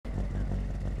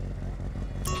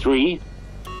3,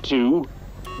 2,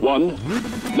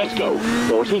 1, let's go.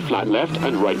 40 flat left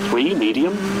and right 3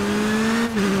 medium.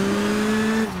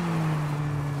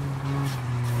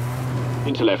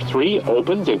 Into left 3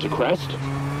 opens into crest.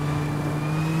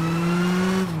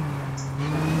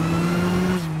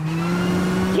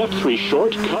 Left 3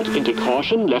 short, cut into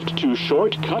caution, left 2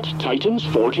 short, cut, tightens,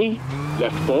 40.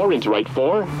 Left 4 into right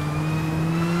 4.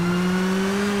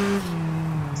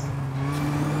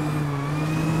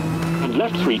 And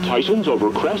left 3 tightens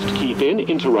over crest, keep in,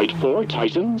 into right 4,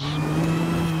 tightens.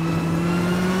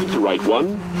 Into right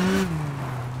 1.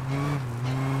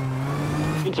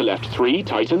 Into left 3,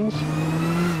 tightens.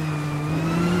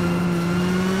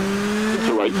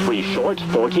 Into right 3 short,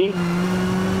 40.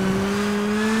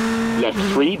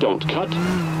 Left 3, don't cut.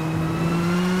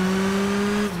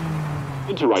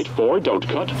 Into right 4, don't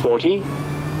cut, 40.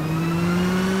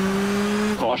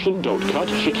 Caution, don't cut,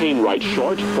 chicane right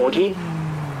short, 40.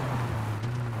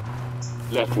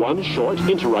 Left 1, short,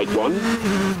 into right 1.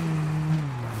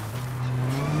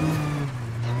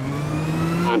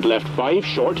 And left 5,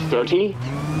 short, 30.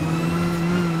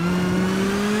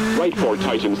 Right 4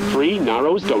 tightens 3,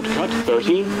 narrows, don't cut,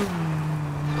 30.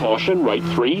 Caution, right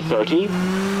 3, 30.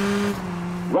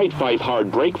 Right 5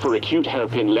 hard brake for acute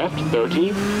hairpin left,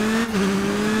 30.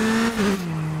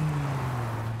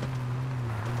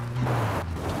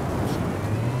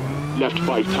 Left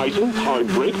 5 tightens, hard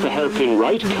brake for hairpin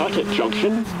right, cut at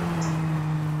junction.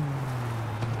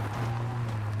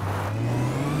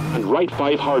 And right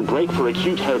 5 hard brake for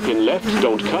acute hairpin left,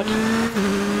 don't cut.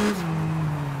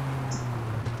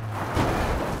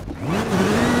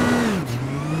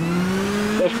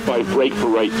 Left 5 brake for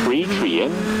right 3, tree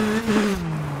in.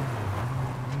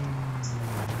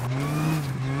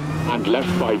 And left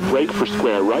 5 brake for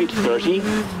square right, 30.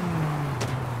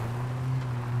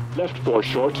 Left 4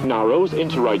 short, narrows,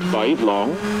 into right 5,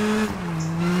 long.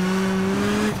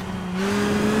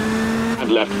 And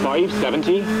left 5,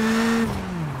 70.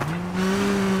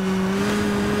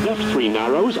 Left 3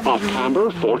 narrows, off camber,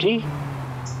 40.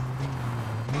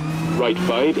 Right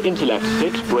 5, into left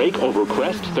 6, brake, over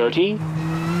crest, 30.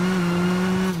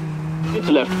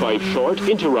 Into left 5 short,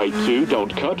 into right 2,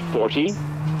 don't cut, 40.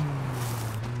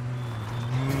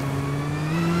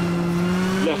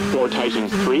 Left 4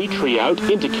 tightens 3, tree out,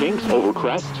 into kinks, over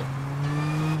crest.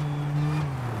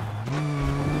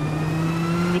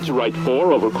 Into right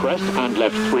 4, over crest, and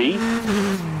left 3.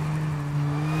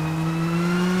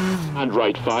 And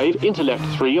right 5, into left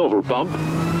 3, over bump.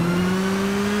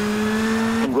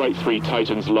 And right 3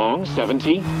 tightens long,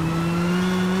 70.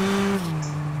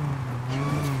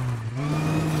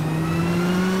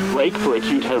 Brake for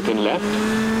acute hairpin left.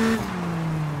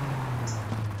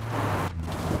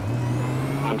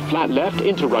 Flat left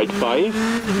into right 5,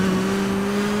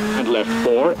 and left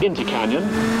 4 into canyon,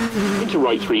 into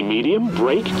right 3 medium,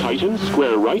 brake, tightens,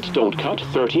 square right, don't cut,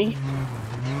 30,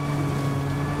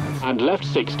 and left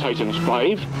 6 tightens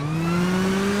 5,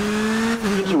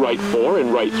 into right 4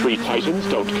 and right 3 tightens,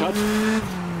 don't cut,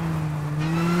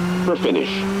 for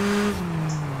finish.